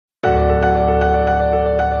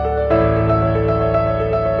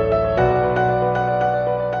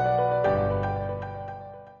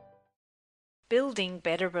building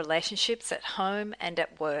better relationships at home and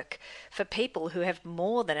at work for people who have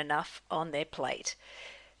more than enough on their plate.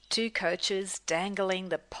 Two coaches dangling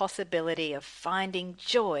the possibility of finding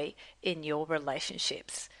joy in your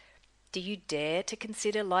relationships. Do you dare to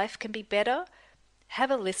consider life can be better?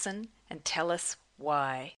 Have a listen and tell us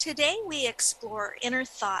why. Today we explore inner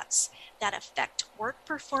thoughts that affect work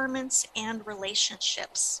performance and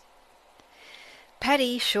relationships.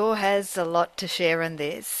 Patty sure has a lot to share on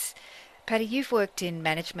this. Patty, you've worked in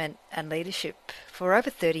management and leadership for over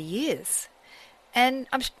 30 years. And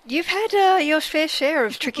you've had your fair share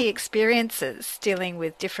of tricky experiences dealing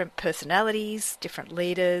with different personalities, different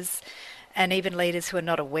leaders, and even leaders who are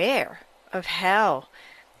not aware of how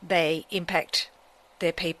they impact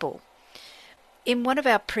their people. In one of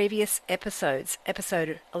our previous episodes,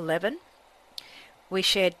 episode 11, we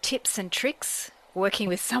shared tips and tricks working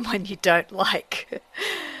with someone you don't like.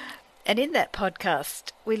 And in that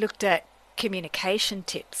podcast, we looked at communication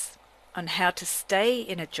tips on how to stay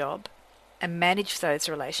in a job and manage those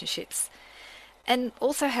relationships, and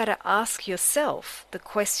also how to ask yourself the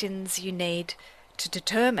questions you need to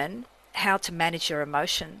determine how to manage your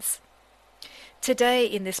emotions. Today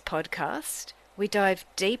in this podcast, we dive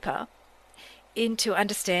deeper into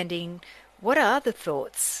understanding what are the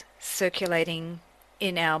thoughts circulating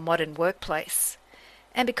in our modern workplace,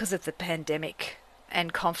 and because of the pandemic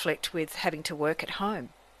and conflict with having to work at home.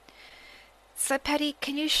 So Patty,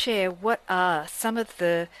 can you share what are some of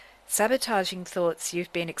the sabotaging thoughts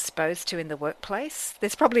you've been exposed to in the workplace?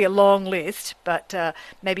 There's probably a long list, but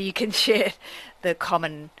maybe you can share the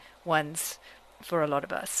common ones for a lot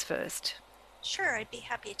of us first. Sure, I'd be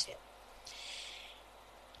happy to.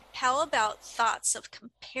 How about thoughts of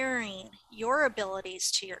comparing your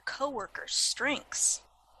abilities to your coworkers' strengths,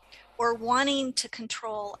 or wanting to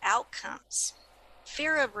control outcomes,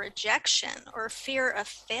 fear of rejection or fear of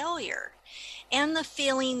failure, and the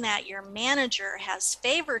feeling that your manager has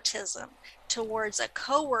favoritism towards a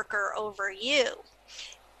coworker over you?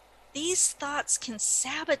 These thoughts can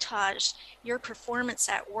sabotage your performance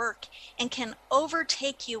at work and can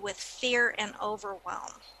overtake you with fear and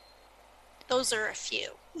overwhelm. Those are a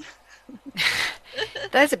few.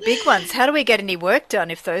 Those are big ones. How do we get any work done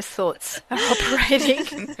if those thoughts are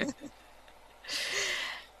operating?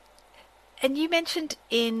 And you mentioned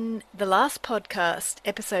in the last podcast,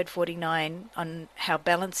 episode 49, on how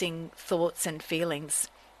balancing thoughts and feelings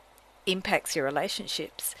impacts your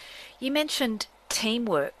relationships. You mentioned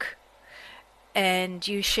teamwork, and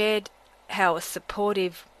you shared how a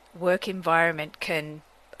supportive work environment can,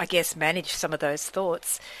 I guess, manage some of those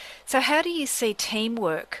thoughts. So how do you see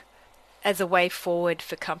teamwork as a way forward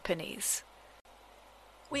for companies?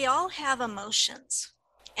 We all have emotions,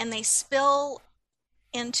 and they spill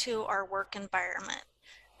into our work environment.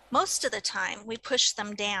 Most of the time, we push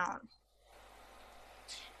them down.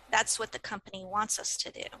 That's what the company wants us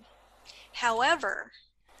to do. However,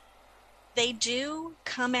 they do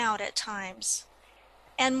come out at times,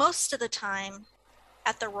 and most of the time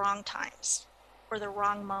at the wrong times or the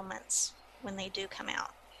wrong moments when they do come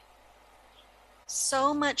out.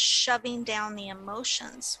 So much shoving down the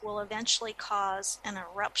emotions will eventually cause an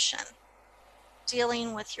eruption.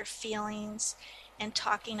 Dealing with your feelings and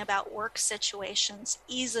talking about work situations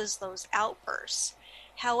eases those outbursts.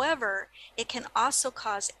 However, it can also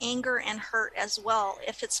cause anger and hurt as well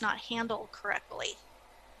if it's not handled correctly.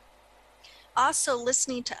 Also,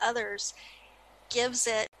 listening to others gives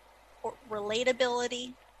it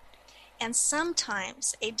relatability and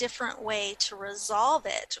sometimes a different way to resolve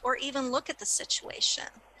it or even look at the situation.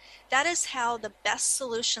 That is how the best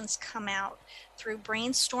solutions come out, through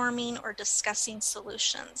brainstorming or discussing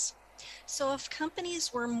solutions. So if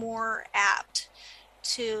companies were more apt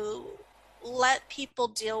to let people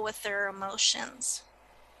deal with their emotions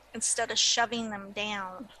instead of shoving them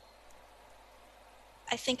down,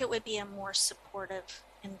 I think it would be a more supportive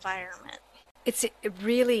environment. It's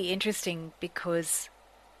really interesting because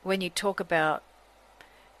when you talk about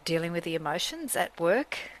dealing with the emotions at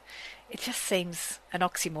work, it just seems an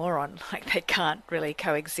oxymoron, like they can't really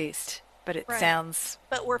coexist, but it Right. sounds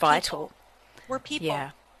But we're vital. people. We're people.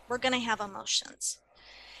 Yeah. We're going to have emotions.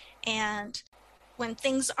 And when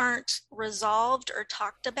things aren't resolved or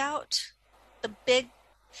talked about, the big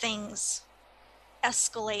things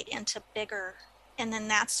escalate into bigger. And then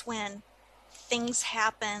that's when things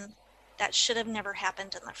happen that should have never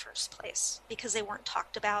happened in the first place because they weren't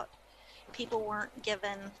talked about. People weren't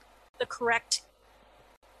given the correct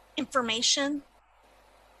information.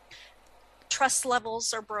 Trust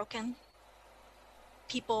levels are broken.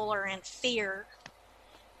 People are in fear.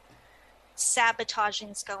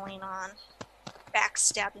 Sabotaging's going on.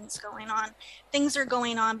 backstabbing's going on. Things are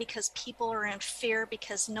going on because people are in fear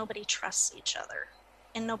because nobody trusts each other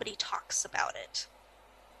and nobody talks about it.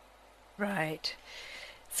 Right.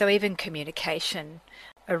 So even communication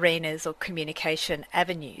arenas or communication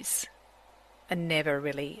avenues are never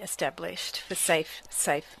really established for safe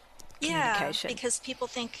Yeah, communication. because people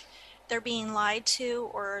think they're being lied to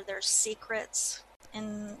or there's secrets,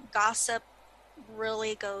 and gossip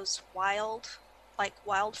really goes wild, like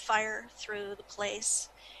wildfire through the place.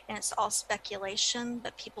 And it's all speculation,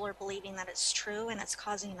 but people are believing that it's true and it's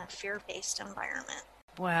causing a fear based environment.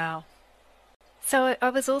 Wow. So I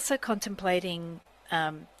was also contemplating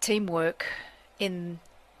teamwork in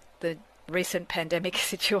the recent pandemic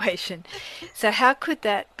situation. So how could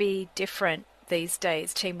that be different these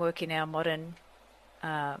days, teamwork in our modern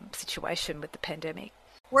situation with the pandemic?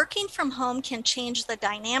 Working from home can change the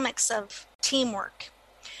dynamics of teamwork.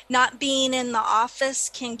 Not being in the office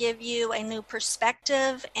can give you a new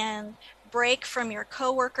perspective and break from your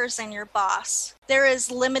coworkers and your boss. There is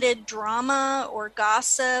limited drama or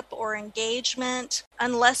gossip or engagement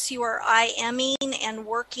unless you are IMing and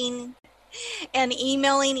working and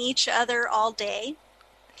emailing each other all day.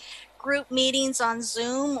 Group meetings on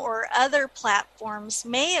Zoom or other platforms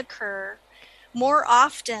may occur more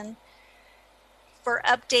often for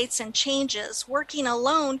updates and changes. Working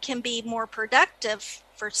alone can be more productive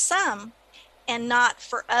for some and not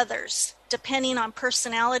for others, depending on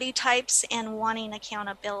personality types and wanting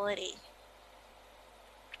accountability.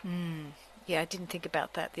 Yeah, I didn't think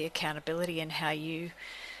about that, the accountability and how you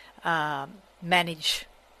manage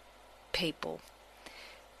people.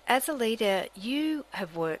 As a leader, you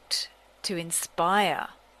have worked to inspire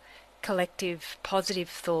collective positive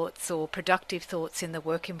thoughts or productive thoughts in the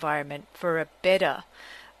work environment for a better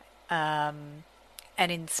and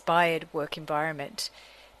inspired work environment.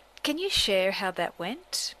 Can you share how that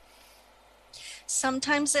went?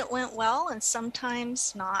 Sometimes it went well and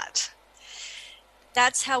sometimes not.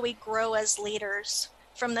 That's how we grow as leaders,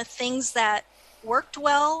 from the things that worked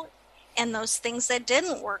well and those things that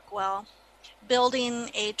didn't work well. Building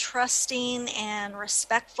a trusting and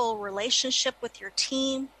respectful relationship with your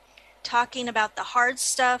team, talking about the hard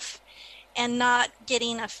stuff, and not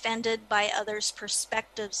getting offended by others'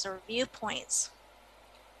 perspectives or viewpoints.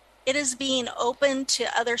 It is being open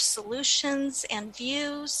to other solutions and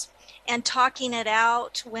views and talking it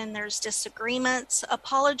out when there's disagreements,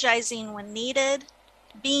 apologizing when needed,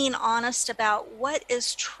 being honest about what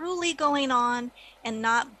is truly going on and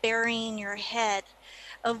not burying your head,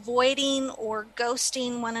 avoiding or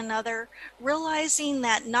ghosting one another, realizing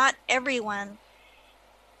that not everyone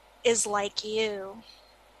is like you.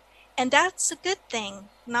 And that's a good thing,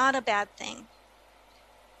 not a bad thing.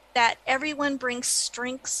 That everyone brings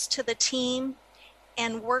strengths to the team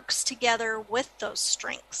and works together with those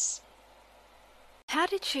strengths. How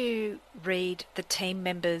did you read the team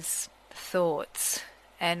members' thoughts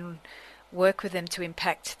and work with them to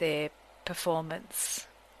impact their performance?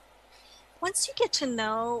 Once you get to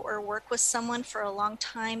know or work with someone for a long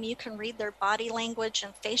time, you can read their body language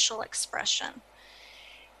and facial expression.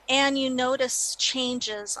 And you notice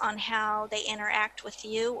changes on how they interact with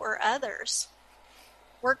you or others.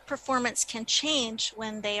 Work performance can change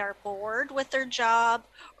when they are bored with their job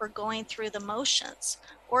or going through the motions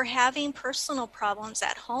or having personal problems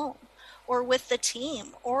at home or with the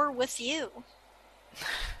team or with you.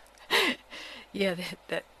 Yeah,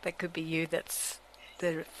 that could be you. That's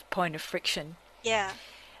the point of friction. Yeah.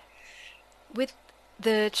 With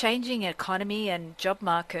the changing economy and job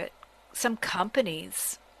market, some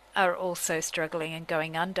companies are also struggling and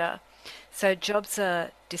going under. So jobs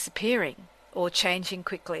are disappearing or changing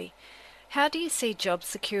quickly. How do you see job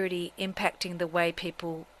security impacting the way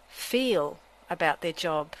people feel about their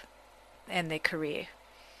job and their career?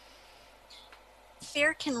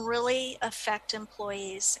 Fear can really affect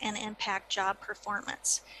employees and impact job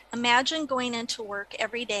performance. Imagine going into work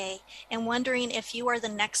every day and wondering if you are the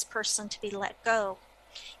next person to be let go.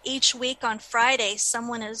 Each week on Friday,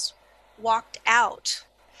 someone is walked out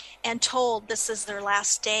and told this is their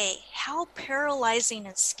last day. How paralyzing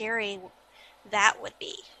and scary that would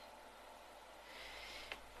be.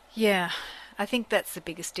 Yeah, I think that's the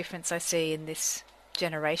biggest difference I see in this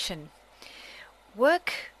generation.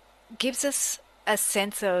 Work gives us a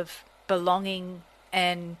sense of belonging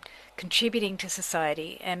and contributing to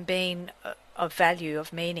society and being of value,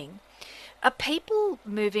 of meaning. Are people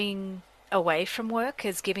moving away from work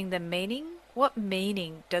as giving them meaning? What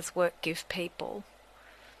meaning does work give people?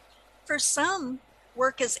 For some,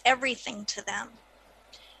 work is everything to them.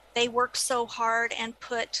 They work so hard and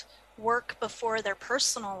put work before their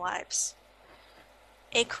personal lives.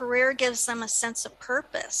 A career gives them a sense of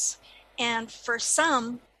purpose, And for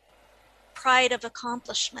some, pride of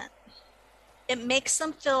accomplishment. It makes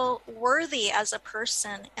them feel worthy as a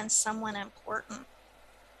person and someone important.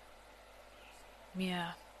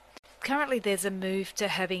 Yeah. Currently, there's a move to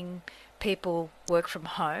having people work from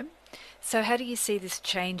home. So, how do you see this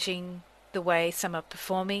changing the way some are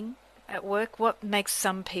performing at work? What makes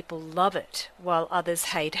some people love it while others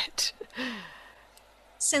hate it?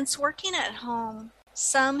 Since working at home,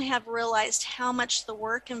 some have realized how much the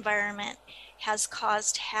work environment has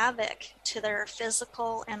caused havoc to their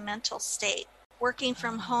physical and mental state. Working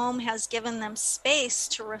from home has given them space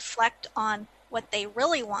to reflect on what they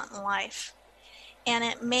really want in life, and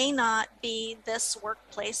it may not be this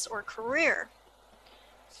workplace or career.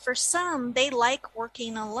 For some, they like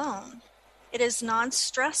working alone. It is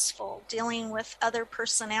non-stressful dealing with other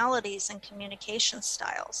personalities and communication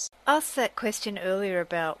styles. I asked that question earlier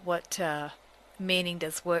about what meaning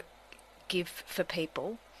does work give for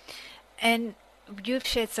people, and you've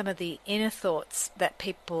shared some of the inner thoughts that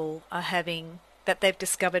people are having that they've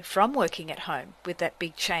discovered from working at home with that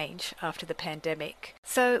big change after the pandemic.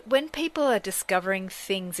 So, when people are discovering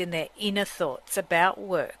things in their inner thoughts about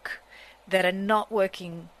work that are not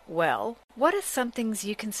working well, what are some things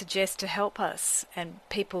you can suggest to help us and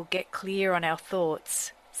people get clear on our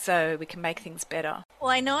thoughts so we can make things better? Well,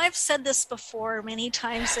 I know I've said this before many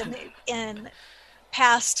times in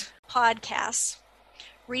past podcasts.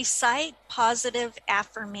 Recite positive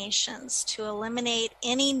affirmations to eliminate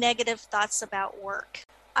any negative thoughts about work.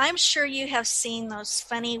 I'm sure you have seen those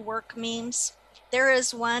funny work memes. There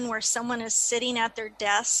is one where someone is sitting at their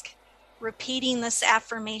desk repeating this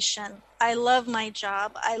affirmation: I love my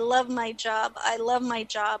job, I love my job, I love my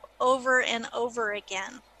job, over and over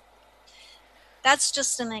again. That's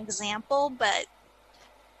just an example, but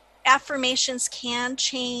affirmations can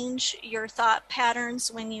change your thought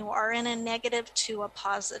patterns when you are in a negative to a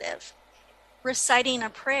positive. Reciting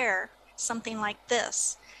a prayer, something like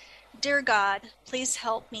this: Dear God, please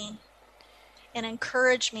help me and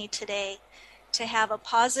encourage me today to have a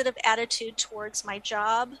positive attitude towards my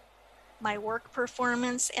job, my work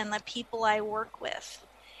performance, and the people I work with,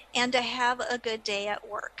 and to have a good day at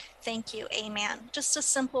work. Thank you. Amen. Just a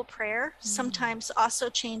simple prayer sometimes also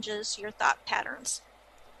changes your thought patterns.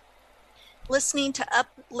 Listening to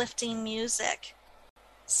uplifting music.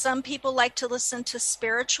 Some people like to listen to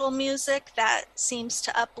spiritual music that seems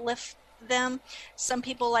to uplift them. Some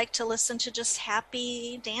people like to listen to just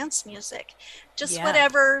happy dance music. Just Yeah.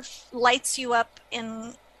 whatever lights you up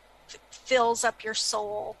and fills up your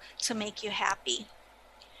soul to make you happy.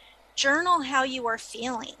 Journal how you are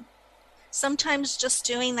feeling. Sometimes just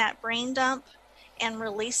doing that brain dump and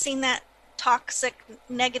releasing that toxic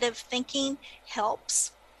negative thinking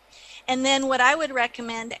helps. And then what I would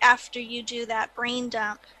recommend after you do that brain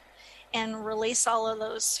dump and release all of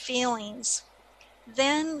those feelings,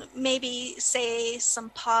 then maybe say some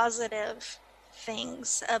positive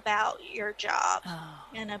things about your job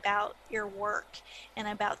and about your work and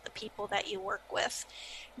about the people that you work with.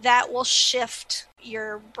 That will shift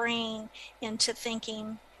your brain into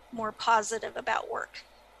thinking more positive about work.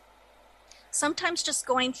 Sometimes just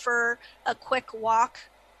going for a quick walk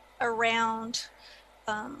around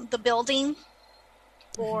the building,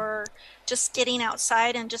 or just getting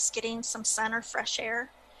outside and just getting some sun or fresh air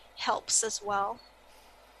helps as well.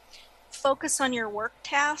 Focus on your work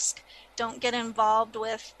task. Don't get involved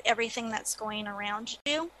with everything that's going around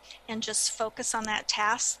you, and just focus on that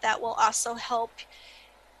task. That will also help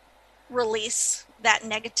release that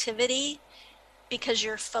negativity because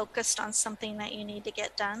you're focused on something that you need to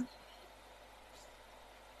get done.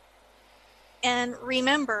 And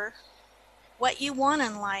remember what you want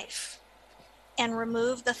in life, and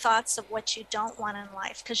remove the thoughts of what you don't want in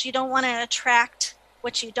life, because you don't want to attract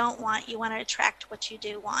what you don't want. You want to attract what you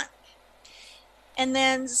do want. And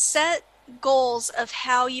then set goals of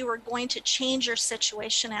how you are going to change your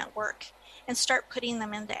situation at work and start putting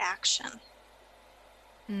them into action.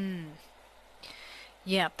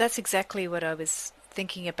 Yeah, that's exactly what I was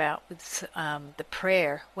thinking about with the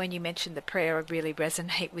prayer. When you mentioned the prayer, I really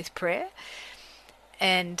resonate with prayer.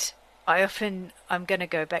 And I'm going to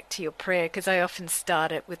go back to your prayer because I often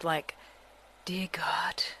start it with like, Dear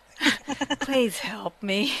God, please help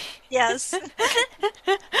me. Yes.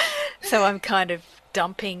 So I'm kind of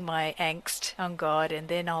dumping my angst on God, and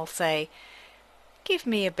then I'll say, give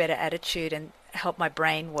me a better attitude and help my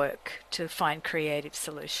brain work to find creative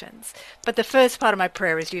solutions. But the first part of my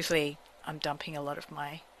prayer is usually I'm dumping a lot of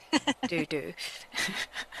my doo-doo.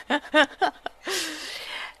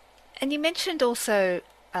 And you mentioned also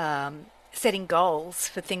setting goals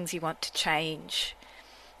for things you want to change.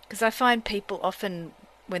 Because I find people often,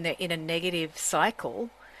 when they're in a negative cycle,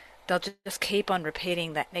 they'll just keep on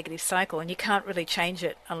repeating that negative cycle, and you can't really change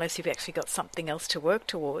it unless you've actually got something else to work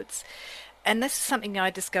towards. And this is something I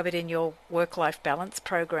discovered in your work-life balance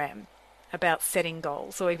program about setting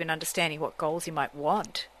goals or even understanding what goals you might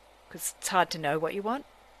want, because it's hard to know what you want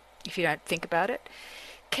if you don't think about it.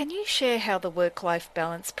 Can you share how the work-life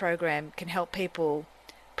balance program can help people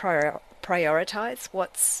prioritize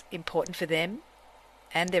what's important for them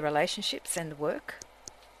and their relationships and the work?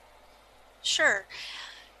 Sure.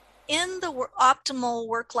 In the optimal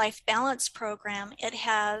work-life balance program, it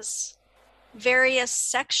has various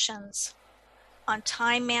sections on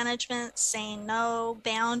time management, saying no,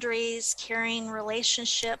 boundaries, caring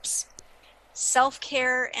relationships,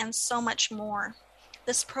 self-care, and so much more.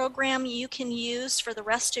 This program you can use for the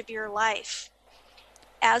rest of your life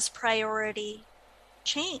as priority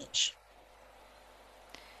change.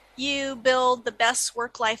 You build the best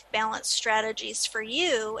work-life balance strategies for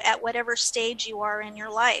you at whatever stage you are in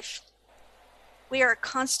your life. We are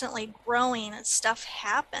constantly growing and stuff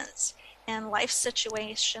happens and life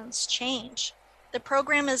situations change. The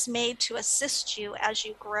program is made to assist you as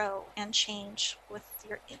you grow and change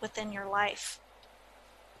within your life.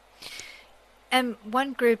 And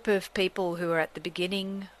one group of people who are at the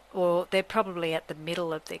beginning, or they're probably at the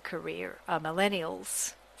middle of their career, are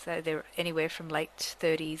millennials. So they're anywhere from late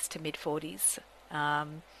 30s to mid 40s,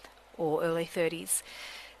 or early 30s.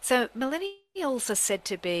 So millennials are said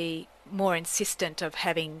to be more insistent of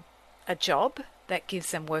having a job that gives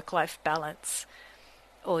them work-life balance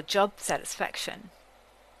or job satisfaction.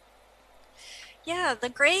 Yeah, the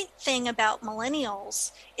great thing about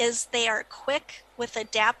millennials is they are quick with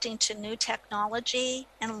adapting to new technology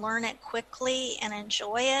and learn it quickly and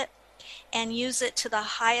enjoy it and use it to the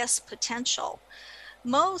highest potential.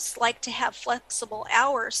 Most like to have flexible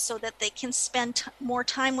hours so that they can spend more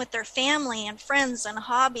time with their family and friends and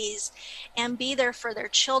hobbies and be there for their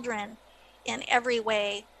children in every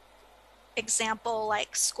way. Example,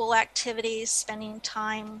 like school activities, spending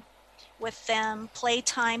time with them,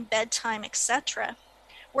 playtime, bedtime, etc.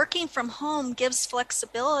 Working from home gives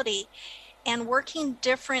flexibility and working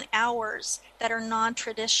different hours that are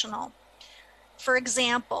non-traditional. For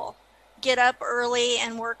example, get up early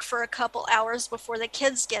and work for a couple hours before the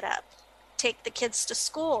kids get up. Take the kids to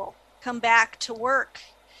school, come back to work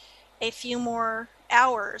a few more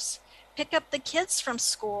hours. Pick up the kids from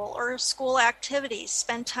school or school activities,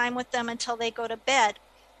 spend time with them until they go to bed,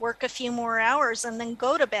 work a few more hours and then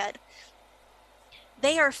go to bed.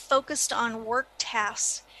 They are focused on work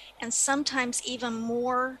tasks and sometimes even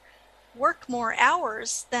work more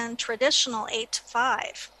hours than traditional 8 to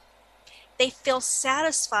 5. They feel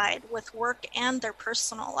satisfied with work and their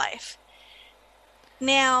personal life.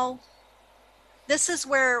 Now, this is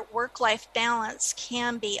where work-life balance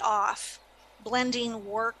can be off, blending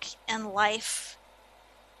work and life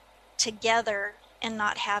together and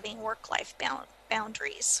not having work-life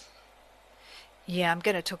boundaries. Yeah, I'm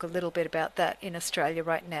going to talk a little bit about that in Australia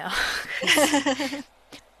right now.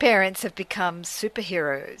 Parents have become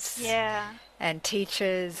superheroes Yeah. and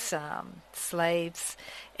teachers, slaves.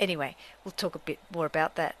 Anyway, we'll talk a bit more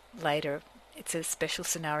about that later. It's a special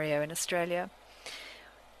scenario in Australia.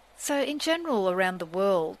 So, in general, around the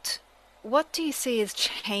world, what do you see as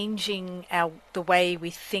changing the way we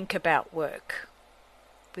think about work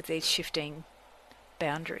with these shifting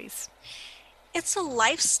boundaries? It's a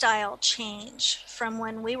lifestyle change from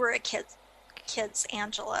when we were kids,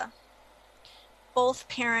 Angela. Both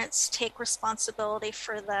parents take responsibility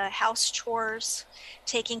for the house chores,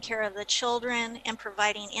 taking care of the children, and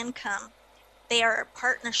providing income. They are a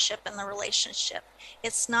partnership in the relationship.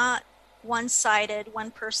 It's not one-sided,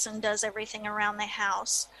 one person does everything around the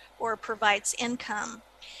house or provides income,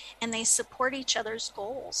 and they support each other's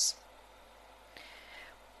goals.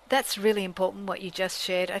 That's really important what you just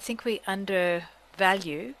shared. I think we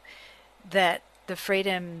undervalue that the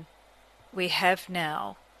freedom we have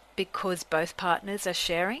now because both partners are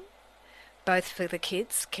sharing, both for the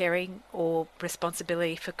kids, caring or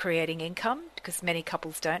responsibility for creating income, because many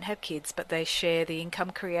couples don't have kids, but they share the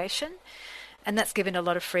income creation. And that's given a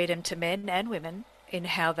lot of freedom to men and women in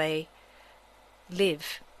how they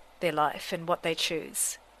live their life and what they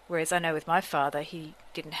choose. Whereas I know with my father, he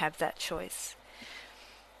didn't have that choice.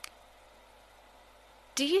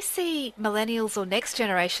 Do you see millennials or next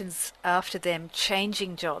generations after them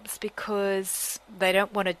changing jobs because they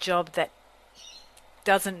don't want a job that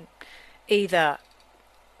doesn't either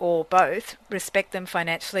or both respect them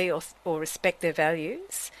financially or respect their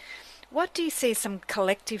values? What do you see some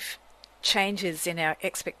collective changes in our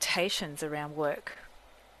expectations around work?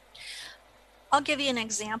 I'll give you an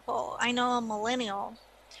example. I know a millennial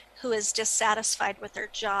who is dissatisfied with their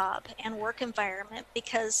job and work environment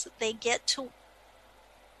because they get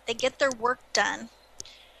their work done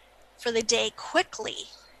for the day quickly,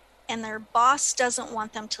 and their boss doesn't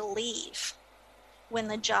want them to leave when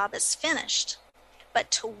the job is finished, but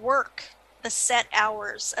to work the set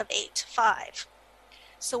hours of 8 to 5.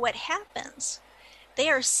 So what happens? They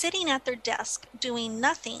are sitting at their desk doing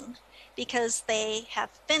nothing because they have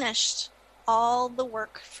finished all the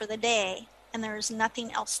work for the day and there's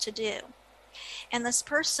nothing else to do. And this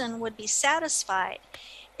person would be satisfied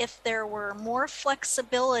if there were more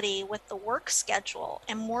flexibility with the work schedule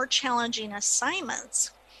and more challenging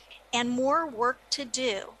assignments and more work to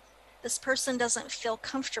do. This person doesn't feel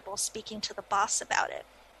comfortable speaking to the boss about it.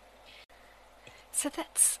 So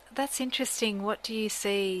that's interesting. What do you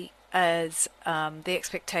see as the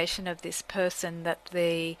expectation of this person that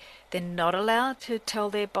they're not allowed to tell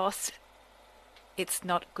their boss it's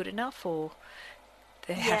not good enough, or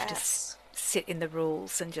they have to Yes. sit in the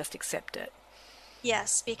rules and just accept it?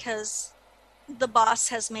 Yes, because the boss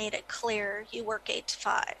has made it clear you work 8 to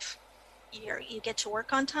 5. You get to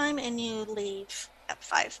work on time and you leave at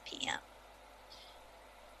 5 p.m.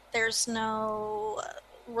 There's no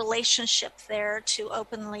relationship there to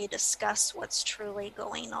openly discuss what's truly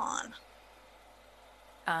going on.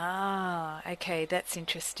 Ah, okay, that's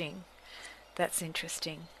interesting. That's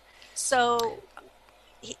interesting. So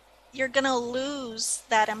you're going to lose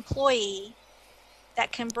that employee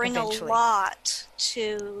that can bring a Eventually. lot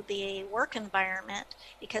to the work environment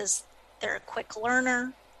because they're a quick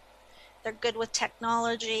learner, they're good with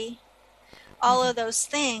technology, all Hmm. of those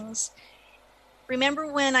things. Remember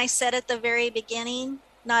when I said at the very beginning,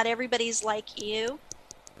 not everybody's like you?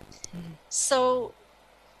 Hmm. So,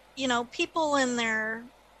 people in their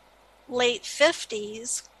late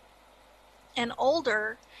 50s and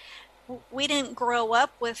older, we didn't grow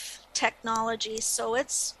up with technology, so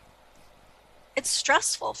it's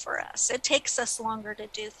stressful for us. It takes us longer to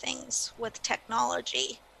do things with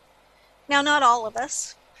technology. Now, not all of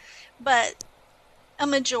us, but a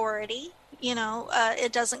majority,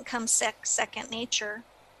 it doesn't come second nature.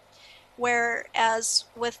 Whereas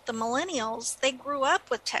with the millennials, they grew up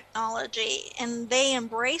with technology and they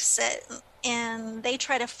embrace it and they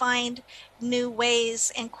try to find new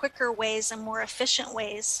ways and quicker ways and more efficient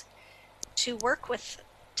ways to work with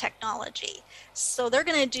technology. So they're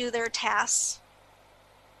going to do their tasks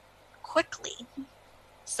quickly.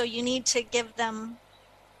 So you need to give them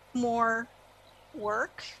more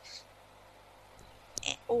work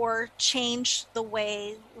or change the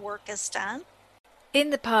way work is done. In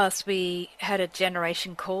the past, we had a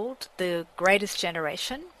generation called the Greatest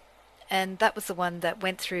Generation, and that was the one that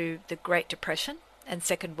went through the Great Depression and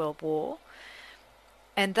Second World War.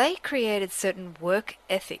 And they created certain work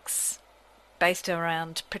ethics based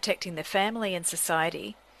around protecting their family and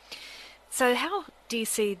society. So, how do you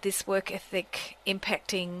see this work ethic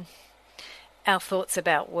impacting our thoughts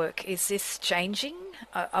about work? Is this changing?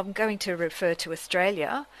 I'm going to refer to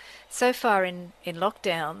Australia. So far in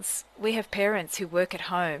lockdowns, we have parents who work at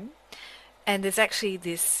home, and there's actually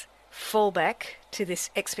this fallback to this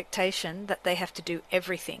expectation that they have to do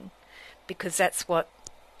everything, because that's what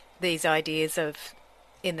these ideas of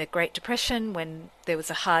in the Great Depression, when there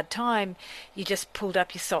was a hard time, you just pulled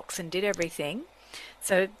up your socks and did everything.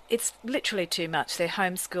 So it's literally too much. They're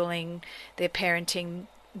homeschooling, they're parenting,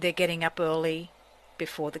 they're getting up early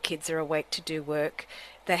before the kids are awake to do work.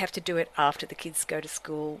 They have to do it after the kids go to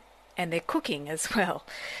school, and they're cooking as well.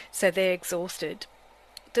 So they're exhausted.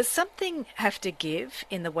 Does something have to give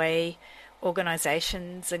in the way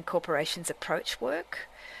organisations and corporations approach work?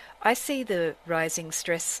 I see the rising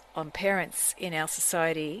stress on parents in our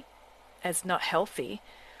society as not healthy,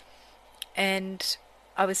 and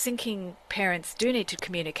I was thinking parents do need to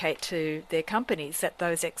communicate to their companies that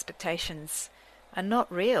those expectations are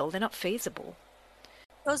not real, they're not feasible.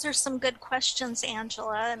 Those are some good questions,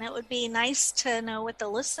 Angela, and it would be nice to know what the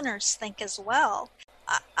listeners think as well.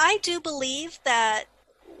 I do believe that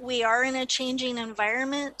we are in a changing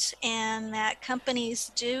environment and that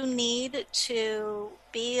companies do need to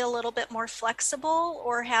be a little bit more flexible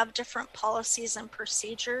or have different policies and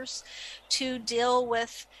procedures to deal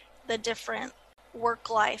with the different work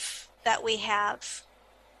life that we have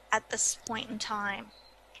at this point in time.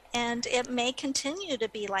 And it may continue to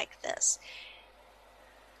be like this.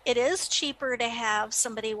 It is cheaper to have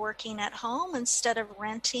somebody working at home instead of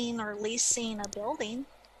renting or leasing a building.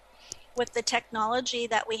 With the technology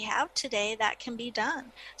that we have today, that can be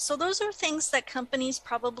done. So those are things that companies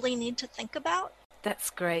probably need to think about. That's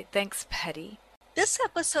great. Thanks, Patty. This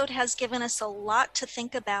episode has given us a lot to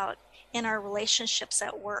think about in our relationships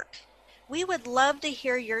at work. We would love to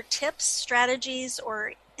hear your tips, strategies,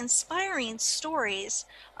 or inspiring stories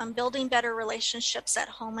on building better relationships at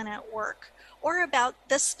home and at work, or about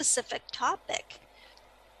this specific topic.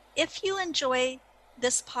 If you enjoy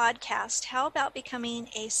this podcast, how about becoming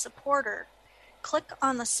a supporter? Click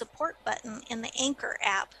on the support button in the Anchor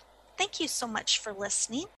app. Thank you so much for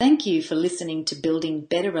listening. Thank you for listening to Building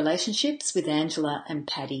Better Relationships with Angela and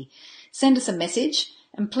Patty. Send us a message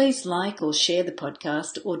and please like or share the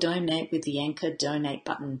podcast or donate with the Anchor donate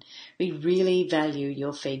button. We really value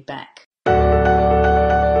your feedback.